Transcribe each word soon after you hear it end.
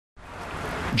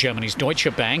Germany's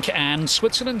Deutsche Bank and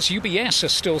Switzerland's UBS are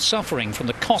still suffering from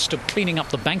the cost of cleaning up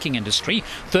the banking industry.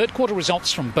 Third-quarter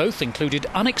results from both included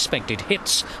unexpected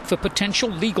hits for potential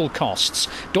legal costs.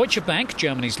 Deutsche Bank,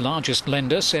 Germany's largest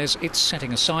lender, says it's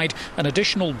setting aside an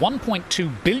additional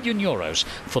 1.2 billion euros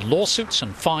for lawsuits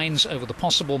and fines over the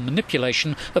possible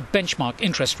manipulation of benchmark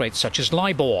interest rates such as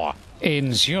Libor.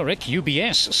 In Zurich,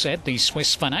 UBS said the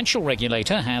Swiss financial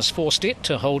regulator has forced it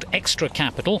to hold extra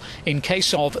capital in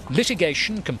case of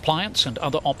litigation, compliance and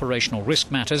other operational risk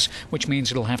matters, which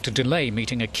means it'll have to delay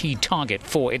meeting a key target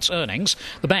for its earnings.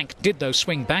 The bank did, though,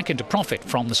 swing back into profit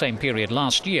from the same period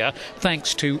last year,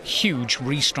 thanks to huge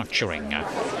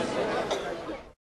restructuring.